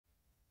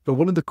But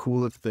one of the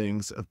coolest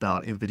things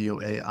about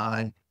InVideo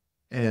AI,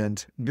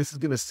 and this is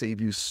going to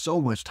save you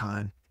so much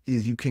time,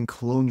 is you can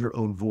clone your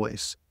own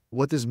voice.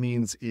 What this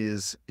means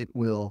is it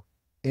will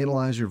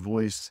analyze your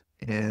voice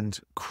and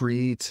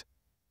create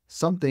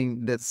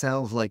something that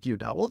sounds like you.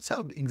 Now, it won't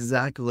sound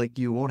exactly like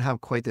you, won't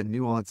have quite the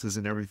nuances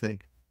and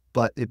everything,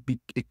 but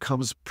it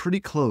comes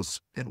pretty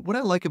close. And what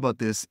I like about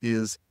this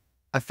is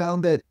I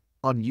found that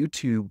on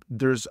YouTube,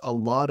 there's a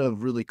lot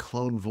of really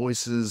clone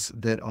voices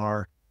that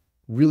are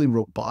really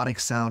robotic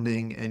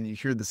sounding, and you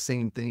hear the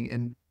same thing.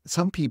 And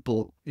some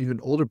people, even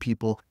older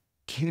people,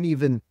 can't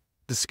even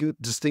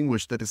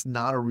distinguish that it's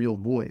not a real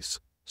voice.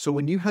 So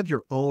when you have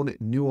your own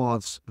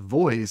nuanced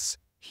voice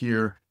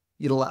here,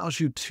 it allows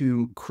you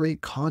to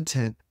create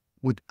content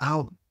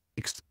without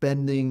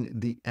expending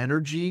the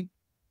energy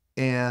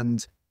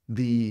and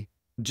the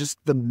just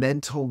the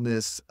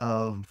mentalness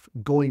of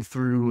going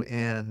through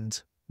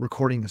and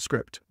recording the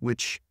script,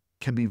 which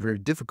can be very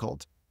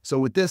difficult. So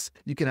with this,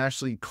 you can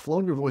actually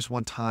clone your voice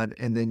one time,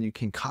 and then you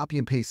can copy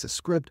and paste the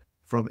script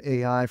from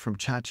AI, from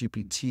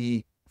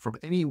ChatGPT, from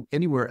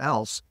anywhere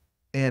else,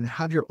 and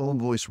have your own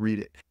voice read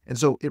it. And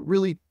so it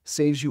really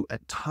saves you a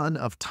ton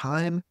of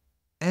time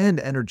and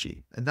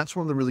energy. And that's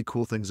one of the really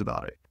cool things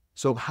about it.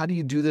 So how do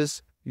you do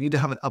this? You need to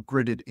have an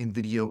upgraded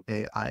InVideo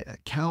AI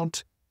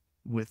account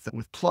with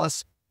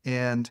Plus,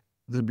 and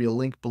there'll be a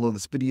link below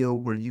this video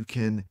where you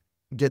can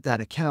get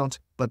that account.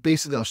 But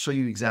basically, I'll show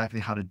you exactly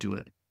how to do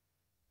it.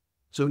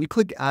 So when you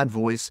click Add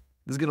Voice,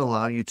 this is going to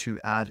allow you to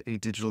add a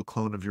digital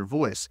clone of your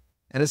voice.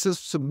 And it says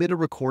submit a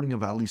recording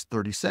of at least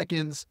 30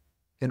 seconds,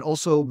 and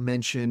also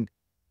mention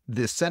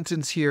this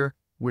sentence here,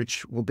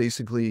 which will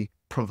basically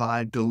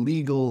provide the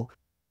legal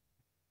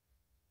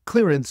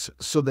clearance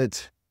so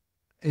that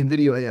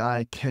InVideo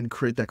AI can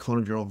create that clone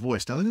of your own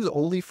voice. Now, this is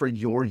only for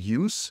your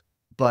use,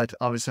 but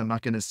obviously I'm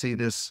not going to say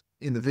this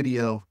in the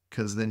video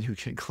because then you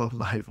can clone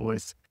my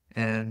voice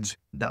and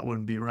that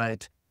wouldn't be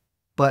right.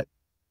 But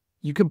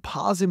you can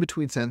pause in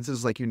between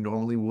sentences like you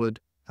normally would.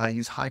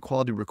 Use high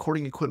quality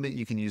recording equipment.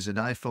 You can use an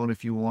iPhone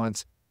if you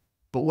want.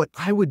 But what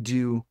I would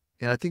do,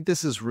 and I think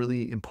this is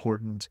really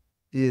important,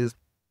 is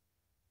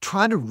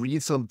try to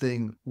read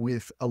something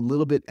with a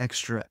little bit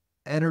extra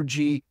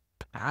energy,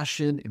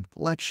 passion,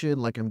 inflection,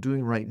 like I'm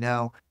doing right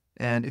now.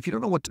 And if you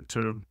don't know what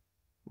to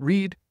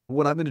read,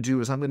 what I'm going to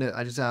do is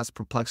I just ask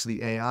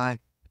Perplexity AI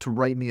to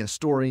write me a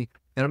story,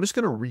 and I'm just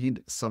going to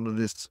read some of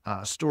this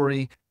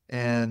story,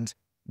 and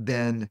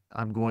then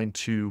I'm going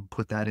to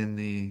put that in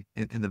the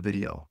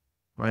video,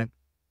 right?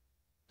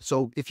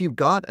 So if you've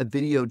got a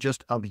video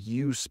just of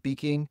you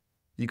speaking,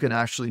 you can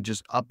actually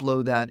just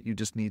upload that. You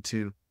just need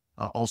to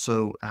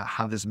also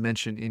have this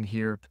mentioned in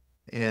here,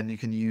 and you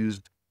can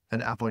use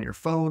an app on your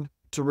phone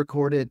to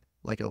record it,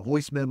 like a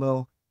voice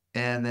memo,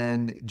 and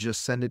then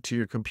just send it to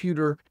your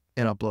computer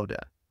and upload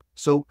it.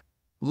 So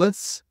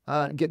let's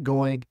get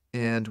going,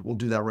 and we'll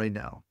do that right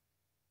now.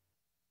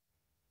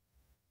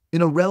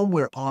 In a realm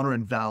where honor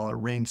and valor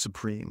reigned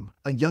supreme,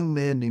 a young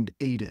man named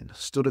Aiden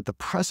stood at the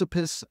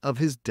precipice of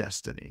his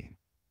destiny.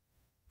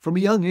 From a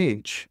young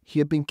age, he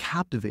had been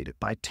captivated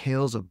by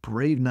tales of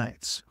brave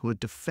knights who had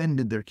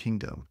defended their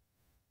kingdom,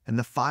 and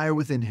the fire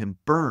within him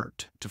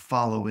burned to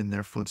follow in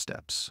their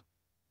footsteps.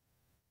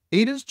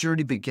 Aiden's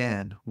journey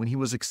began when he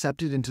was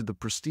accepted into the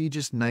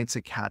prestigious Knights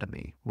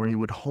Academy, where he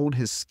would hone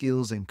his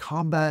skills in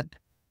combat,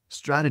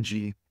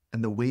 strategy,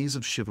 and the ways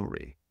of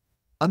chivalry.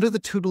 Under the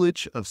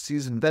tutelage of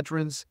seasoned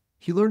veterans,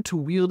 he learned to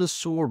wield a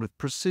sword with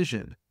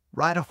precision,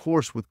 ride a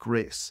horse with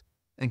grace,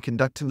 and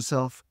conduct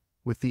himself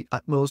with the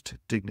utmost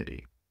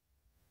dignity.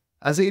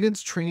 As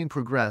Aiden's training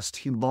progressed,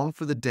 he longed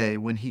for the day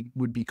when he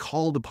would be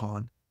called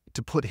upon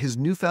to put his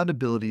newfound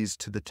abilities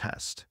to the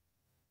test.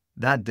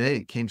 That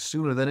day came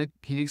sooner than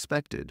he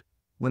expected,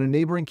 when a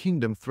neighboring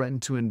kingdom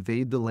threatened to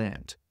invade the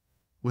land.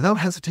 Without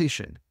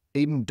hesitation,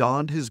 Aiden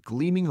donned his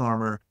gleaming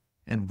armor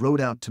and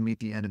rode out to meet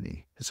the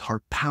enemy, his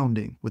heart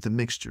pounding with a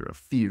mixture of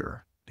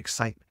fear and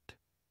excitement.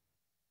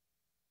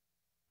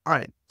 All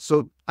right,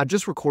 so I've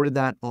just recorded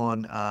that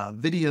on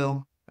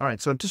video. All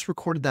right, so I've just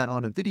recorded that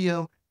on a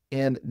video,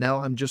 and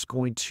now I'm just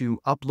going to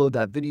upload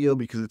that video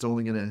because it's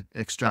only going to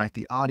extract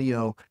the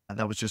audio. And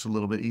that was just a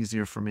little bit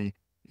easier for me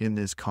in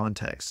this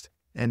context.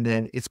 And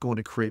then it's going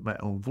to create my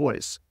own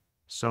voice.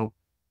 So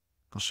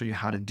I'll show you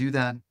how to do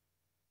that.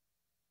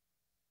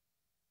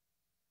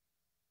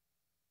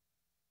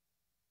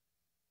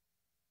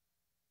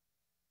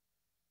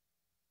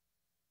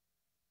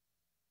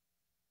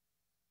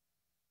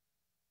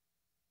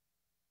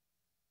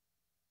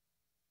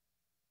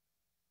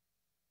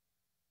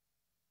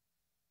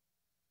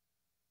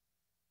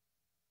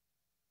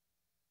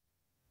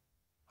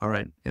 All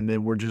right, and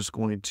then we're just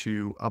going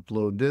to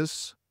upload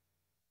this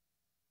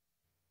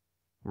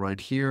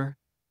right here.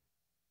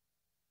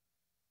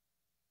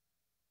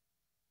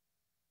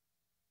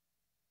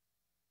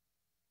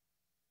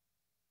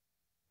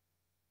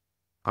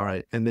 All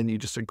right, and then you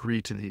just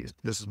agree to these.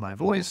 This is my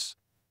voice.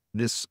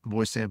 This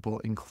voice sample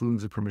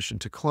includes a permission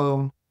to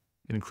clone.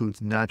 It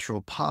includes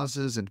natural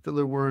pauses and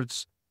filler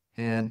words,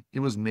 and it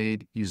was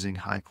made using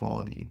high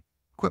quality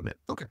equipment.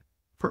 Okay,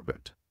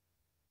 perfect.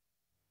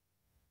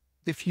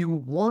 if you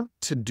want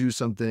to do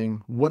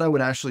something, what I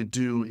would actually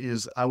do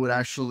is I would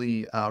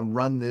actually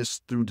run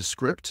this through the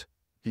script,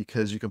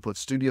 because you can put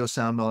studio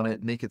sound on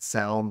it, make it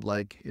sound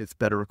like it's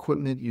better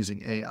equipment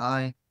using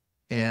AI,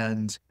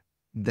 and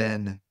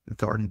then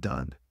it's already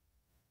done.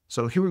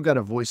 So here we've got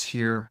a voice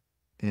here,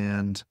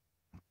 and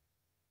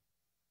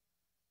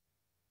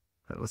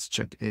let's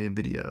check a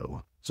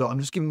video. So I'm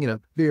just giving it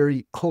a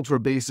very ultra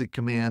basic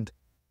command.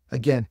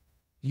 Again,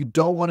 you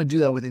don't want to do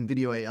that with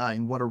InVideo AI.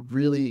 You want to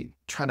really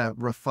try to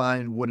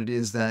refine what it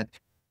is that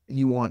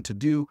you want to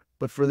do.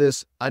 But for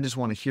this, I just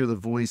want to hear the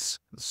voice.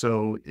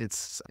 So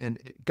and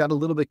it got a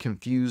little bit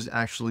confused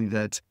actually,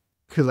 that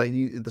because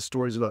the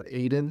story's about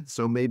Aiden.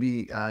 So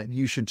maybe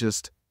you should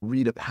just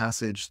read a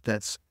passage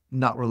that's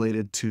not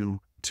related to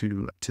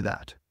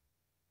that.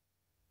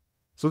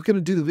 So we're going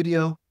to do the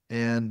video,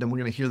 and then we're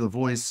going to hear the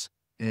voice,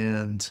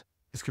 and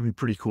it's going to be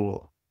pretty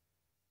cool.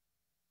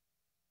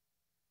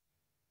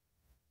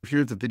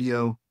 Here's the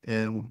video,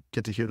 and we'll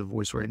get to hear the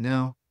voice right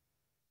now.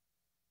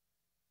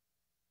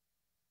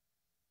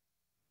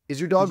 Is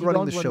your dog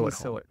running the show at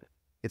home?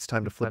 It's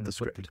time to flip the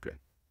script.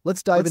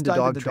 Let's dive into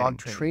dog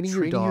training. Training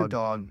your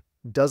dog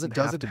doesn't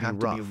have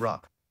to be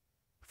rough.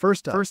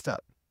 First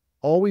up,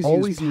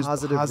 always use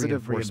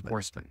positive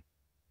reinforcement.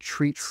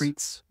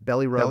 Treats,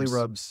 belly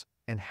rubs,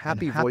 and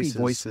happy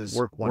voices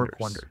work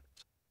wonders.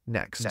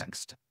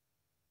 Next.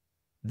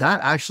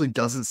 That actually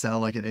doesn't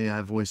sound like an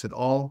AI voice at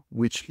all,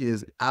 which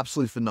is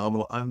absolutely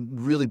phenomenal. I'm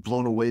really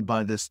blown away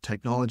by this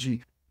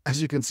technology.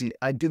 As you can see,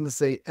 I didn't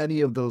say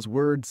any of those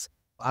words.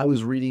 I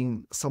was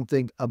reading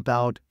something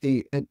about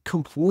a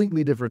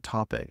completely different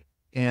topic,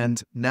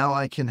 and now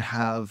I can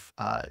have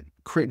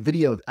create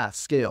videos at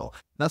scale.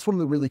 That's one of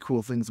the really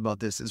cool things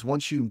about this, is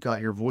once you've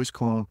got your voice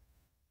clone,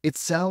 it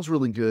sounds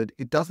really good.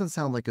 It doesn't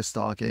sound like a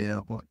stock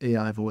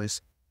AI voice,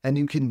 and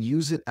you can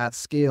use it at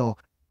scale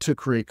to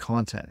create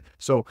content.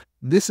 So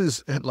this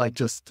is like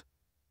just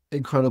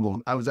incredible.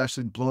 I was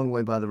actually blown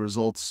away by the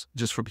results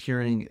just from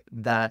hearing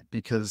that,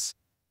 because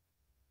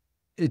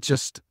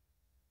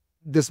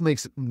this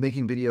makes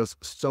making videos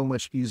so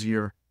much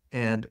easier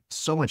and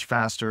so much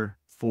faster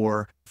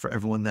for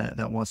everyone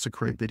that wants to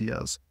create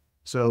videos.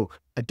 So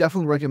I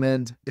definitely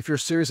recommend, if you're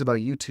serious about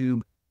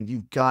YouTube,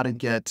 you've got to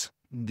get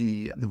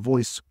the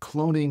voice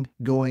cloning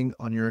going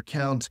on your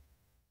account,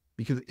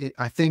 because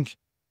I think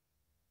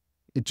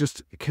it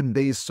just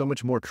conveys so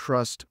much more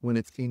trust when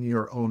it's in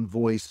your own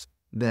voice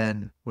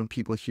than when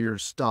people hear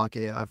stock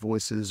AI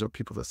voices or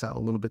people that sound a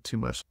little bit too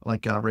much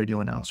like radio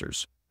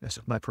announcers. That's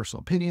my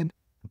personal opinion,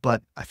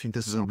 but I think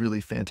this is a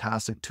really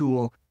fantastic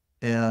tool,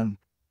 and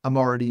I'm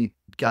already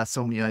got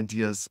so many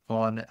ideas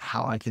on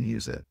how I can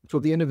use it. So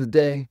at the end of the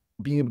day,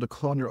 being able to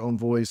clone your own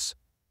voice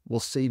will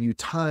save you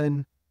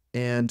time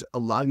and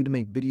allow you to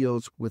make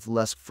videos with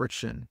less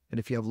friction. And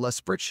if you have less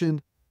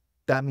friction,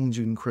 that means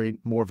you can create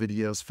more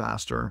videos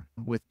faster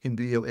with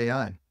InVideo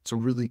AI. It's a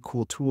really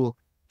cool tool.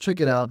 Check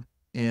it out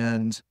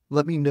and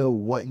let me know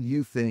what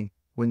you think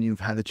when you've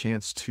had a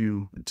chance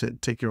to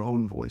take your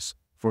own voice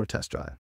for a test drive.